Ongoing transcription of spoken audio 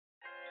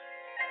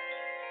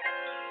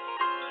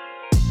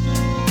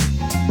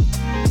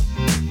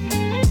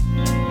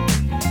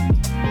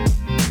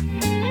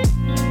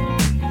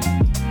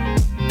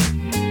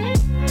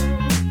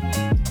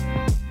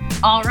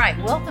All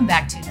right, welcome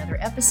back to another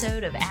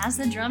episode of As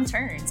the Drum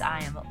Turns.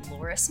 I am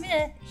Lora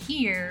Smith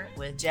here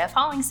with Jeff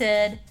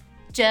Hollingshead.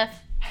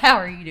 Jeff, how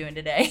are you doing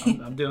today?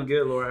 I'm doing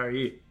good, Laura. How are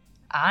you?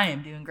 I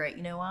am doing great.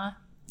 You know why?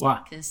 Why?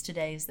 Because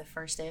today is the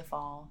first day of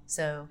fall.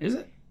 So Is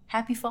it?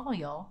 happy fall,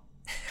 y'all.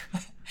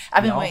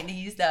 I've been waiting to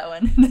use that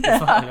one.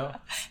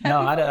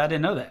 No, I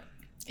didn't know that.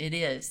 It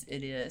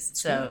is.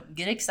 So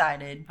get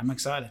excited. I'm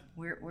excited.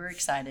 We're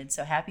excited.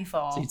 So happy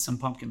fall. Let's eat some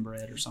pumpkin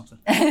bread or something.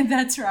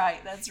 That's right.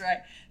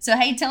 So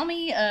hey, tell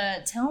me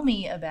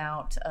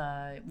about.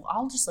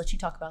 I'll just let you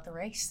talk about the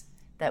race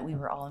that we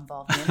were all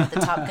involved in at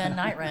the Top Gun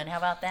Night Run. How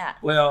about that?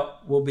 Well,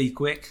 we'll be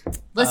quick.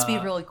 Let's be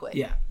really quick.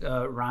 Yeah,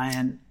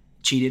 Ryan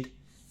cheated,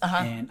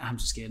 and I'm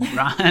just kidding.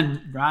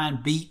 Ryan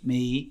beat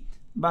me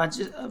by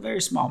just a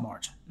very small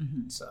margin.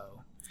 Mm-hmm.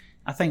 So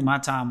I think my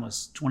time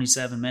was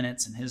 27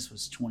 minutes, and his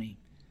was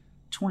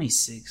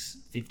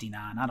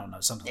 26:59. I don't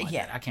know, something like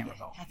that. I can't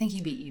recall. I think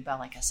he beat you by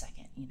like a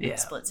second.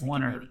 Split second,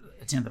 one or maybe.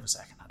 a tenth of a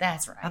second.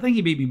 That's right. I think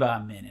he beat me by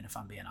a minute, if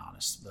I'm being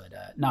honest. But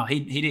no, he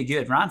did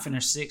good. Ryan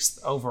finished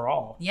 6th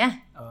overall. Yeah.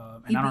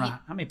 And I don't know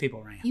how many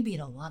people ran. He beat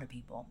a lot of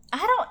people.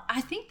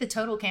 I think the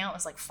total count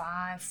was like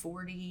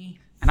 540.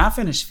 And I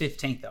finished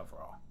 15th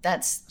overall.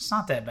 It's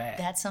not that bad.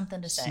 That's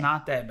something to say. It's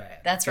not that bad.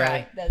 That's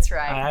okay?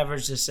 right. I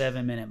averaged a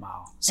 7-minute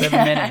mile.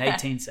 7 minutes and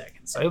 18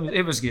 seconds. So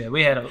it was good.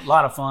 We had a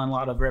lot of fun, a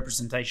lot of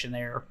representation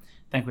there.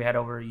 I think we had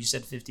you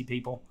said 50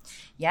 people.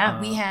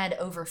 Yeah, we had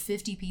over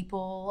 50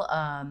 people,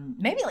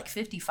 maybe like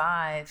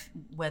 55,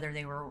 whether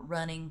they were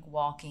running,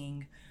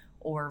 walking,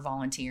 or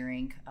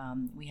volunteering.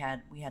 We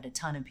had a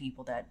ton of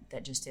people that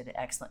just did an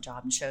excellent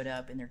job and showed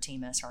up in their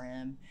Team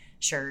SRM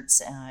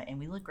shirts, and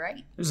we looked great.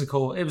 It was a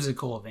cool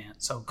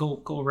event. So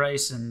cool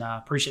race, and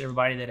appreciate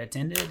everybody that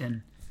attended,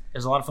 and it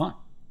was a lot of fun.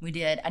 We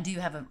did. I do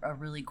have a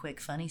really quick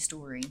funny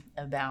story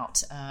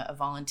about a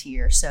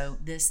volunteer. So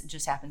this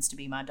just happens to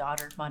be my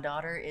daughter. My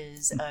daughter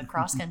is a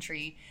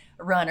cross-country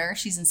runner.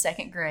 She's in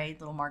 2nd grade,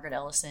 little Margaret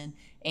Ellison,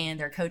 and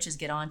their coaches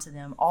get on to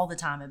them all the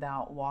time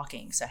about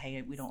walking. So,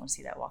 hey, we don't want to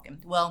see that walking.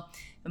 Well,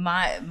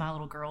 my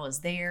little girl is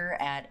there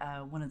at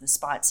one of the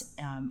spots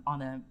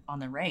on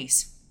the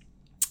race.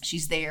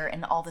 She's there,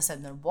 and all of a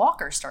sudden the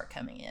walkers start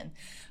coming in.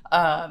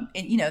 And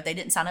they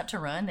didn't sign up to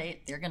run.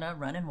 They're going to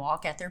run and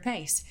walk at their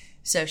pace.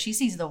 So she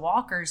sees the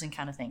walkers and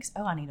kind of thinks,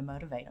 oh, I need to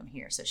motivate them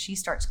here. So she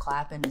starts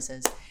clapping and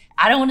says,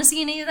 I don't want to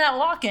see any of that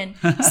walking.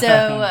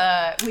 So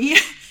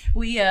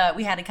we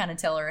had to kind of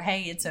tell her,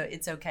 hey,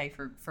 it's okay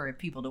for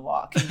people to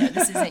walk.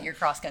 This isn't your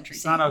cross country.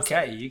 It's not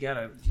okay. So you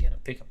gotta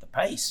pick up the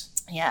pace.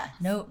 Yeah,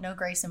 no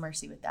grace and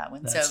mercy with that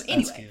one. So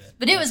anyway,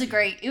 but it was a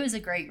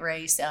great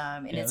race,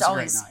 and it's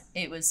always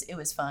it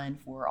was fun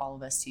for all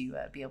of us to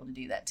be able to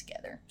do that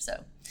together.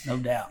 So no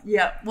doubt.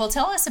 Yeah. Well,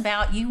 tell us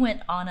about, you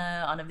went on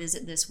a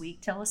visit this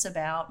week. Tell us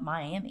about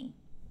Miami.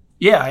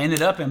 Yeah, I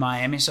ended up in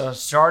Miami. So I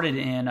started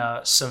in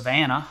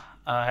Savannah.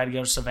 I had to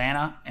go to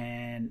Savannah,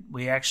 and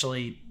we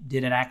actually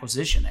did an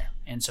acquisition there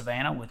in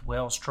Savannah with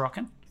Wells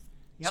Trucking.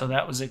 Yep. So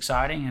that was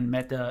exciting, and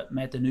met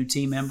the new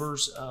team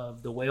members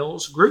of the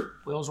Wells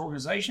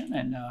organization,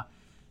 and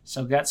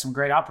so got some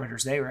great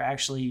operators. They were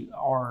actually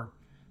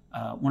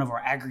one of our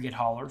aggregate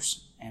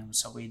haulers, and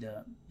so we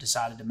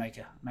decided to make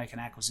an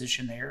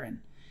acquisition there, and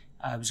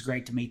it was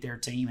great to meet their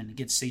team and to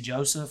get to see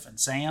Joseph and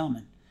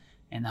Sam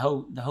and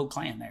the whole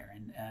clan there.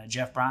 And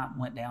Jeff Bryant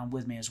went down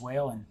with me as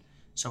well, and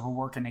so we're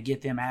working to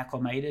get them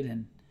acclimated,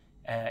 and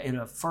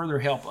it'll further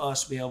help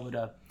us be able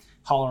to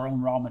haul our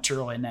own raw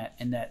material in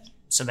that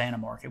Savannah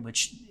market,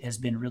 which has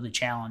been really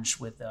challenged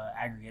with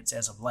aggregates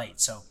as of late.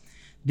 So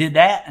did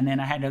that, and then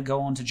I had to go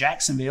on to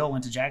Jacksonville.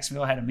 Went to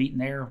Jacksonville, had a meeting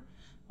there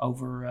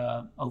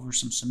over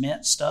some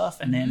cement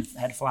stuff, and then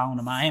had to fly on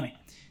to Miami.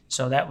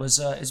 So that was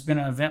it's been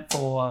an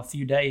eventful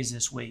few days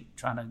this week,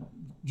 trying to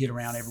get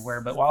around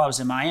everywhere. But while I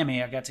was in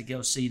Miami, I got to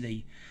go see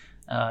the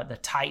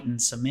Titan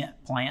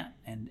cement plant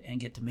and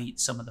get to meet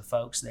some of the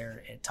folks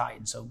there at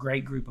Titan. So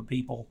great group of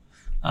people.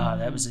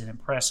 That was an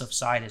impressive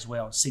site as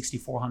well.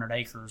 6,400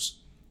 acres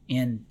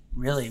in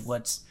really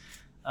what's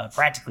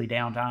practically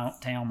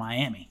downtown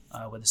Miami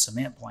with a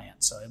cement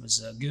plant. So it was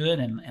good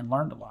and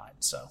learned a lot.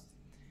 So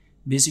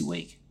busy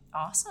week.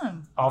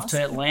 Awesome. Off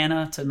to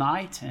Atlanta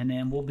tonight, and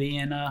then we'll be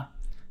in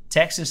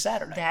Texas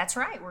Saturday. That's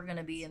right. We're going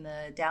to be in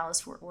the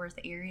Dallas-Fort Worth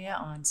area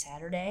on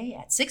Saturday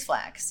at Six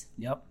Flags.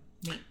 Yep.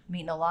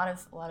 Meeting a lot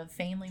of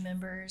family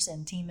members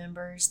and team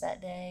members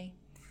that day.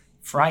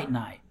 Fright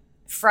night.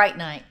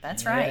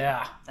 That's right.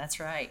 Yeah.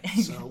 That's right.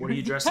 So what are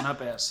you dressing up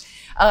as?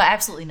 Oh,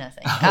 absolutely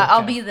nothing. Okay.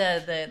 I'll be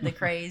the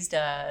crazy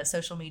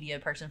social media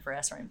person for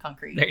SRM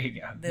Concrete. There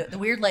you go. The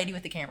weird lady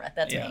with the camera.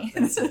 That's me.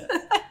 That's it.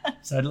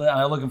 So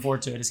I'm looking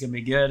forward to it. It's going to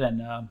be good,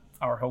 and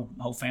our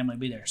whole family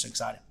will be there. So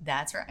excited.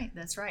 That's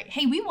right.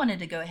 Hey, we wanted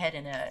to go ahead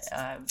and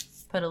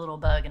put a little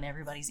bug in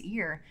everybody's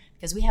ear,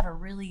 because we have a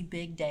really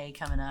big day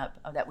coming up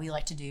that we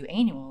like to do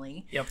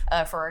annually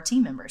for our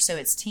team members. So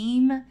it's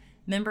Team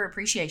Member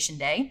Appreciation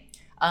Day.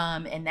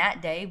 And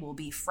that day will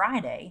be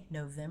Friday,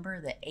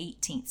 November the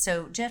 18th.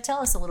 So, Jeff, tell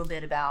us a little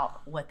bit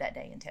about what that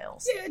day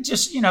entails. Yeah,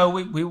 just,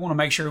 we want to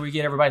make sure we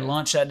get everybody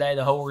lunch that day,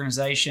 the whole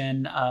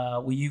organization.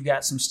 You've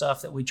got some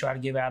stuff that we try to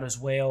give out as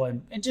well.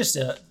 And just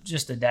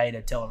a day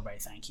to tell everybody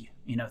thank you.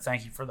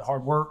 Thank you for the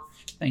hard work.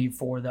 Thank you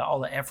for all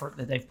the effort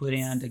that they've put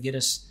in to get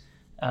us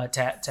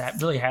to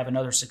really have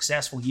another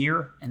successful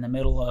year in the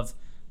middle of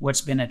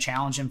what's been a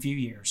challenging few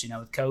years,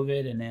 with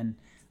COVID and then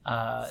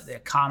the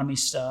economy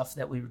stuff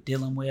that we were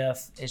dealing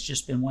with. It's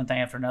just been one thing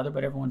after another,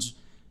 but everyone's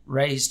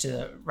rised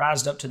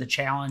up to the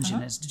challenge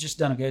and has just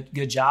done a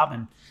good job.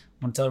 And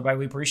I want to tell everybody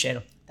we appreciate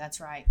them. That's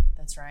right.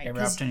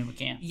 Every opportunity we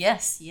can.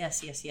 Yes.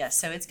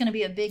 So it's going to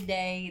be a big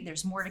day.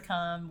 There's more to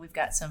come. We've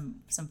got some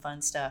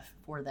fun stuff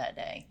for that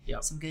day.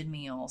 Yep. Some good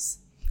meals.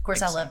 Of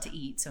course, I love to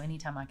eat, so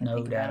anytime I can no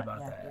think doubt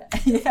about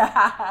that.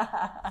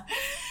 Yeah.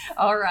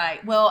 All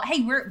right. Well,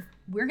 hey,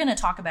 we're going to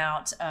talk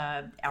about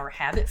our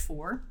habit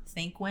 4,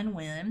 think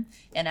win-win,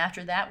 and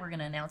after that, we're going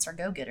to announce our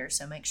go-getter.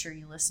 So make sure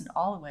you listen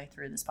all the way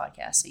through this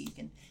podcast so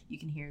you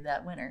can hear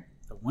that winner.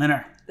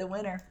 The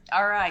winner.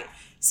 All right.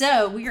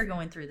 So we are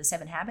going through the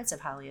 7 habits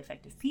of highly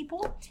effective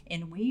people,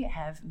 and we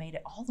have made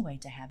it all the way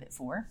to habit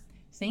 4.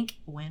 Think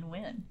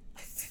win-win.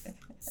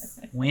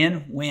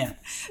 Win-win.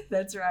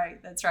 That's right.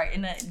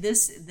 And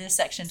this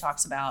section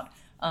talks about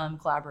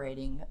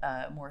collaborating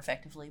more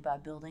effectively by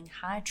building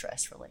high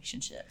trust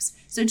relationships.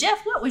 So,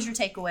 Jeff, what was your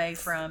takeaway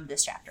from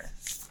this chapter?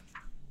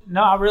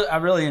 No, I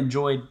really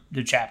enjoyed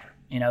the chapter.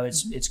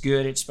 It's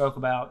good. It spoke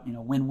about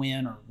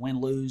win-win or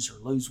win-lose or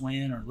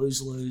lose-win or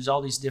lose-lose.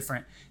 All these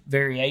different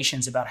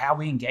variations about how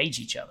we engage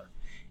each other.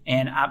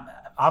 And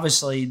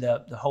obviously,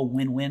 the whole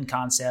win-win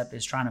concept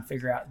is trying to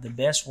figure out the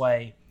best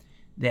way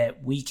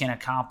that we can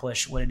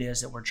accomplish what it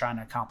is that we're trying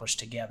to accomplish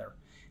together.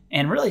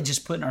 And really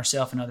just putting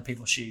ourselves in other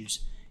people's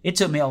shoes. It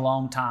took me a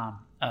long time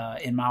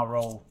in my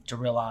role to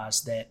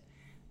realize that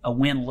a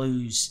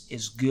win-lose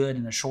is good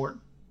in the short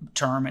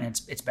term and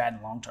it's bad in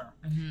the long term.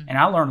 Mm-hmm. And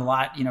I learned a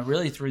lot,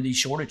 really through these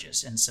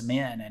shortages in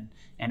cement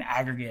and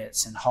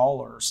aggregates and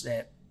haulers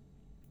that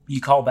you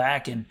call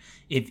back, and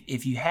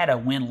if you had a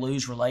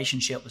win-lose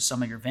relationship with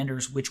some of your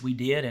vendors, which we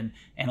did,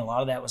 and a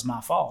lot of that was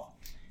my fault.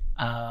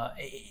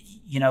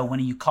 When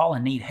you call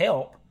and need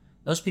help,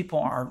 those people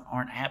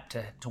aren't apt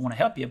to want to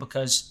help you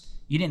because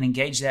you didn't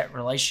engage that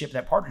relationship,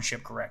 that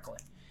partnership correctly.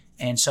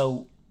 And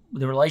so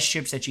the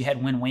relationships that you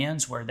had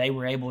win-wins where they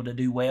were able to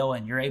do well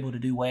and you're able to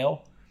do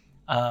well,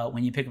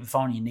 when you pick up the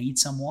phone and you need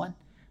someone,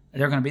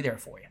 they're going to be there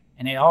for you.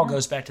 And it all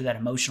goes back to that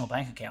emotional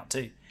bank account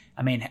too.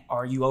 I mean,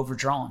 are you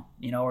overdrawn?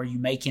 Are you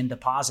making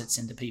deposits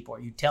into people? Are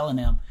you telling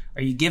them?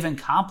 Are you giving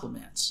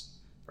compliments?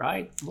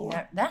 Right, Lora?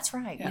 Yeah, that's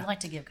right. Yeah. We like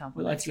to give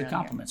compliments.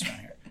 Around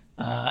here.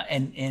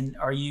 And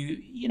are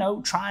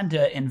you, trying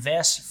to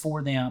invest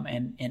for them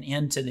and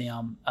into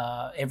them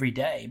every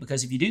day?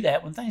 Because if you do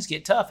that, when things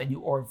get tough,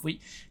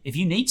 if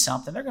you need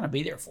something, they're going to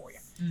be there for you.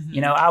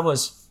 Mm-hmm. I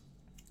was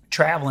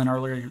traveling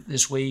earlier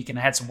this week and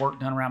I had some work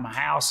done around my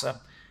house.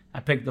 I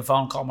picked up the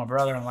phone, called my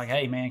brother, and I'm like,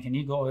 "Hey, man, can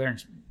you go over there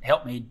and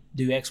help me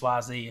do X, Y,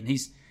 Z?" And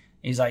he's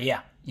like,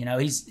 "Yeah."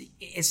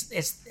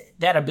 It's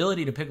that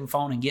ability to pick up the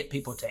phone and get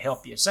people to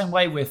help you. Same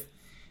way with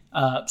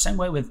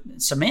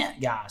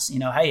cement guys.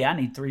 Hey, I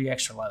need 3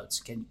 extra loads.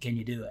 Can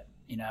you do it?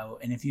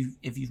 And if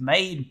you've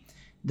made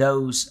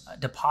those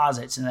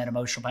deposits in that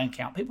emotional bank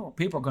account,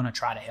 people are going to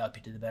try to help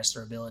you to the best of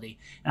their ability.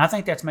 And I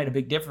think that's made a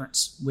big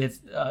difference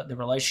with the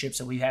relationships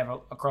that we have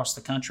across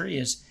the country.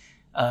 Is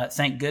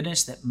thank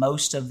goodness that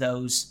most of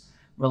those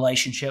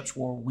relationships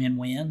were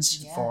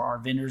win-wins for our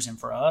vendors and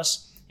for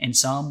us. And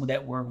some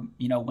that were,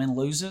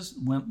 win-lose,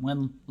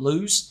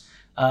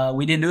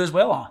 we didn't do as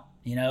well on,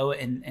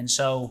 and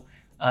so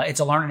it's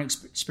a learning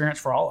experience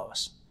for all of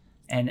us,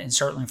 and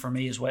certainly for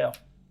me as well.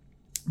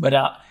 But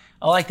I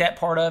like that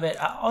part of it.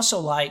 I also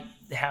like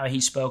how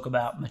he spoke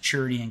about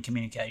maturity and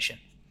communication.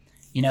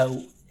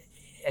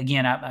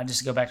 Again, I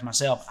just go back to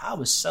myself. I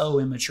was so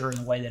immature in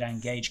the way that I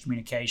engaged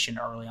communication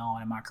early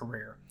on in my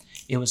career.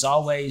 It was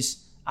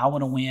always, I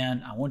want to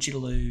win, I want you to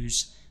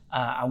lose.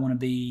 I want to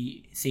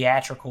be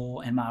theatrical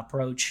in my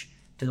approach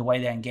to the way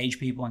that I engage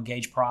people,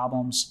 engage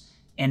problems.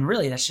 And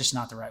really, that's just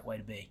not the right way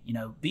to be.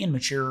 Being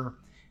mature,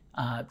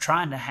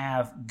 trying to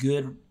have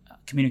good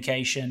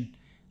communication,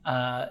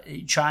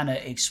 trying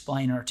to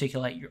explain and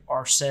articulate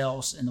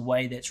ourselves in the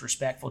way that's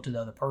respectful to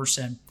the other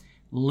person,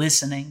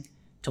 listening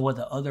to what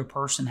the other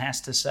person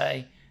has to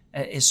say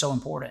is so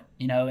important.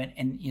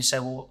 And you say,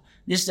 well,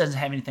 this doesn't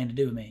have anything to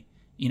do with me.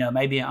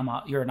 Maybe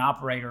you're an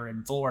operator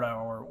in Florida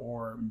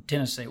or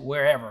Tennessee,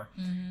 wherever.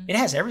 Mm-hmm. It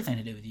has everything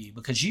to do with you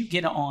because you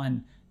get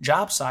on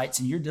job sites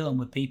and you're dealing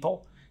with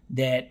people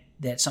that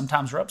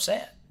sometimes are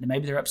upset.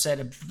 Maybe they're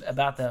upset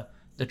about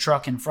the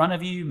truck in front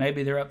of you.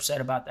 Maybe they're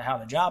upset about how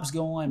the job's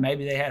going.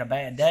 Maybe they had a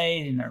bad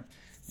day and they're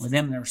with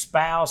them and their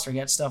spouse or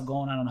got stuff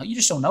going. I don't know. You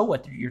just don't know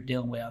what you're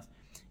dealing with.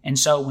 And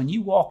so when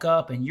you walk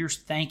up and you're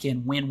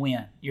thinking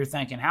win-win, you're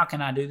thinking, how can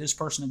I do this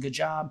person a good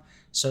job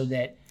so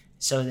that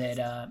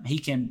he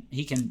can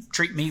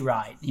treat me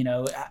right.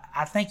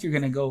 I think you're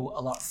going to go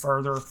a lot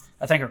further.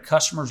 I think our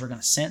customers are going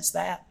to sense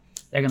that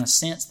They're going to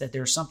sense that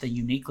there's something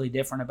uniquely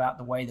different about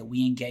the way that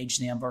we engage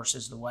them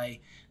versus the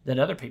way that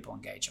other people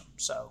engage them.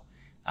 So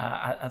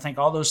I think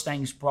all those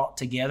things brought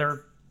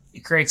together,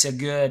 it creates a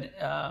good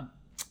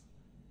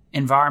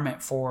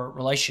environment for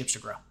relationships to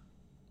grow.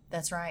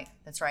 That's right.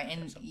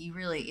 And it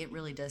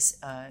really does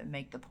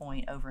make the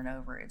point over and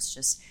over.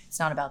 It's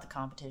not about the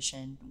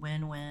competition.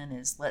 Win-win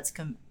is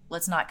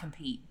let's not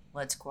compete.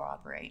 Let's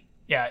cooperate.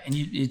 Yeah, and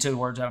you took the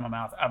words out of my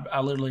mouth.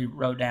 I literally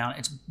wrote down,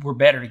 we're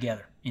better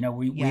together.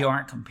 We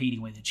aren't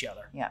competing with each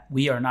other. Yeah.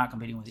 We are not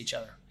competing with each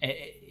other.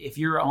 If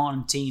you're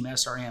on Team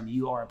SRM,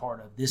 you are a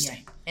part of this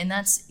team. And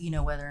that's,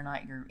 whether or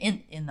not you're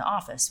in the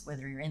office,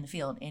 whether you're in the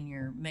field, in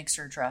your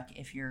mixer truck,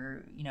 if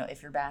you're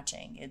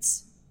batching,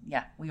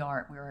 we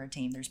are a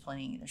team. There's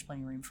plenty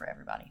of room for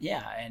everybody.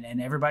 Yeah,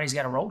 and everybody's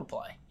got a role to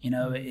play.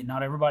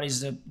 Not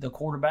everybody's the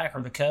quarterback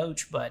or the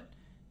coach, but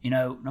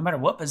no matter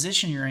what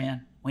position you're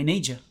in, we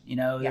need you.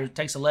 It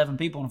takes 11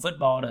 people in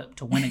football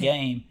to win a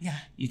game. Yeah.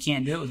 You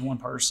can't do it with one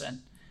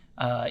person.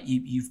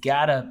 You've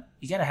got to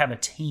have a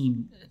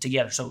team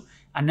together. So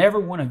I never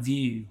want to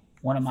view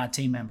one of my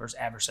team members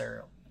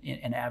adversarial in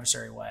an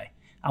adversary way.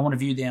 I want to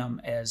view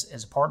them as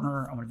a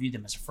partner. I want to view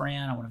them as a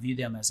friend. I want to view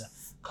them as a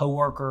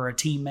coworker, a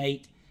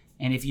teammate.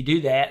 And if you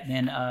do that,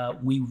 then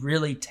we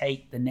really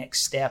take the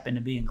next step into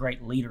being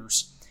great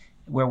leaders,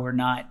 where we're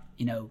not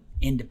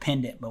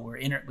independent, but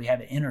we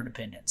have an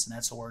interdependence, and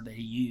that's the word that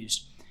he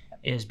used,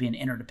 is being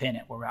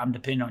interdependent, where I'm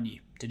dependent on you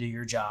to do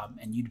your job,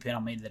 and you depend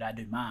on me that I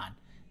do mine,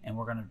 and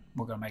we're gonna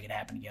make it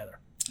happen together.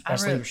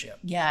 That's leadership.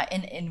 Yeah,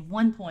 and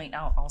one point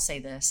I'll say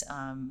this.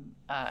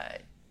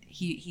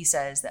 He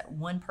says that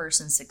one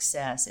person's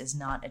success is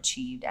not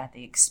achieved at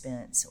the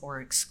expense or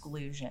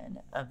exclusion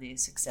of the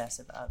success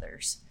of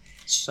others.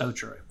 So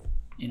true.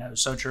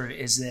 So true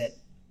is that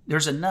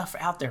there's enough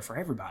out there for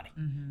everybody.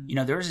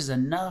 Mm-hmm. There's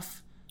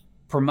enough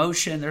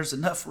promotion, there's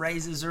enough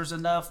raises, there's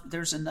enough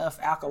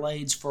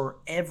accolades for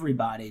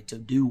everybody to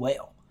do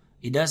well.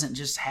 It doesn't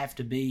just have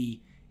to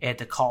be at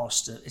the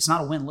cost of, it's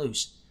not a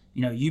win-lose.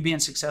 You being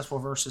successful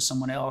versus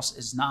someone else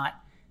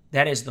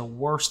that is the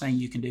worst thing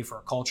you can do for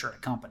a culture at a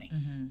company.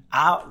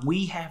 Mm-hmm.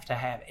 We have to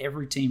have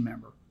every team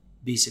member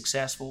be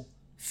successful,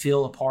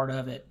 feel a part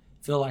of it,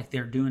 feel like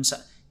they're doing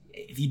something.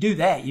 If you do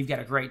that, you've got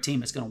a great team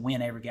that's going to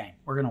win every game.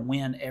 We're going to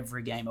win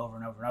every game over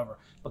and over and over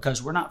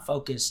because we're not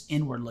focused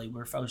inwardly.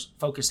 We're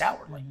focused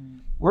outwardly. Mm-hmm.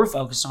 We're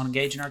focused on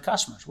engaging our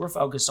customers. We're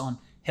focused on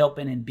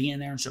helping and being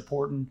there and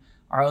supporting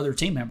our other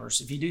team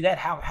members. If you do that,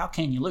 how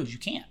can you lose? You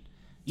can't.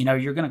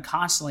 You're going to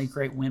constantly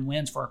create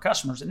win-wins for our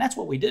customers, and that's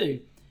what we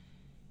do.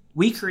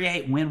 We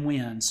create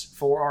win-wins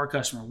for our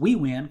customer. We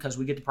win because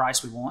we get the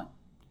price we want.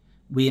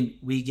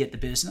 We get the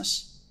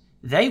business.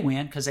 They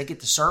win because they get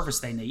the service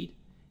they need.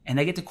 And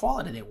they get the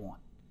quality they want,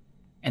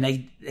 and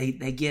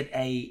they get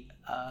a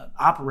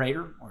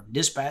operator or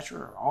dispatcher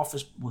or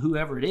office,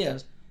 whoever it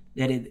is,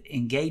 that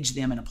engage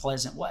them in a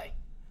pleasant way.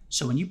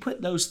 So when you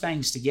put those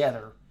things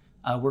together,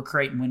 we're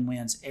creating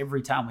win-wins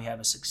every time we have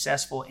a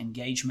successful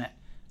engagement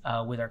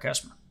with our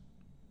customer.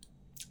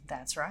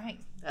 That's right,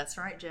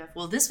 Jeff.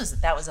 Well,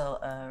 that was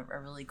a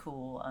really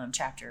cool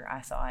chapter.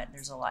 I thought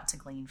there's a lot to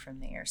glean from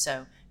there.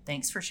 So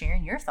thanks for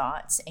sharing your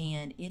thoughts,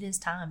 and it is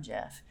time,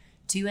 Jeff,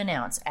 to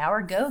announce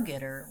our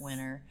Go-Getter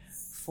winner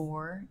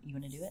for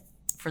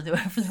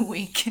the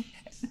week.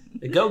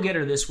 The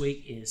Go-Getter this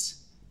week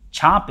is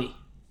Chompy.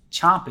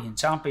 And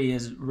Chompy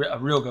is a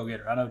real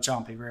Go-Getter. I know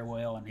Chompy very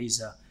well, and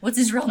he's what's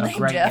his real name,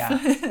 Jeff?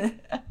 Guy.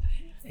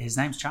 His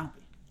name's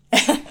Chompy.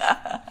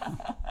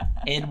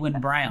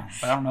 Edwin Brown,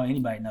 but I don't know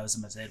anybody knows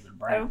him as Edwin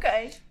Brown.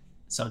 Okay.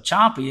 So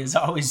Chompy is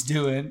always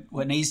doing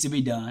what needs to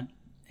be done.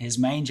 His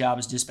main job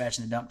is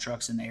dispatching the dump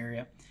trucks in the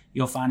area.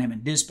 You'll find him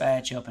in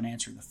dispatch, helping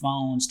answer the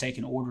phones,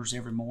 taking orders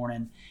every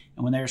morning.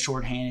 And when they're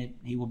shorthanded,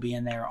 he will be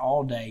in there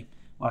all day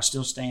while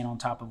still staying on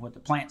top of what the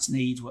plants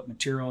needs, what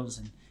materials,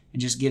 and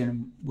just getting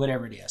them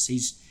whatever it is.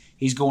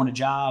 He's going to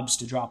jobs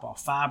to drop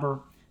off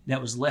fiber that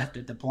was left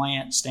at the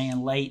plant, staying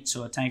late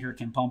so a tanker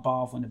can pump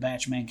off when the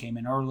batch man came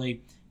in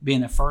early,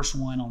 being the first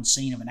one on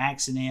scene of an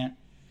accident,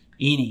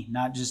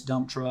 not just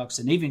dump trucks,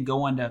 and even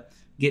going to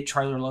get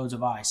trailer loads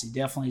of ice. He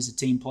definitely is a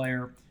team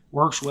player,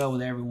 works well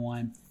with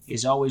everyone,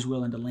 is always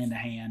willing to lend a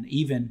hand,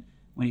 even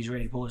when he's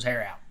ready to pull his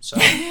hair out. So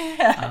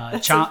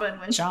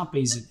Chomp,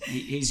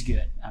 he's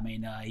good. I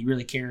mean, he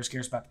really cares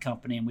about the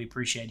company, and we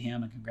appreciate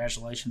him, and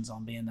congratulations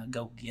on being the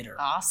go-getter.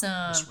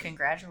 Awesome.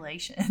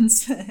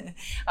 Congratulations.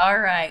 All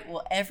right.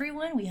 Well,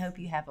 everyone, we hope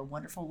you have a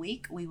wonderful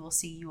week. We will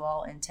see you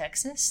all in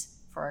Texas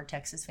for our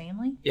Texas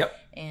family. Yep.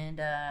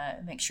 And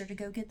make sure to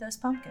go get those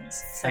pumpkins.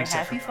 So Thanks,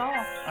 happy everyone.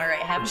 fall. All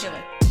right. Have a good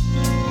one.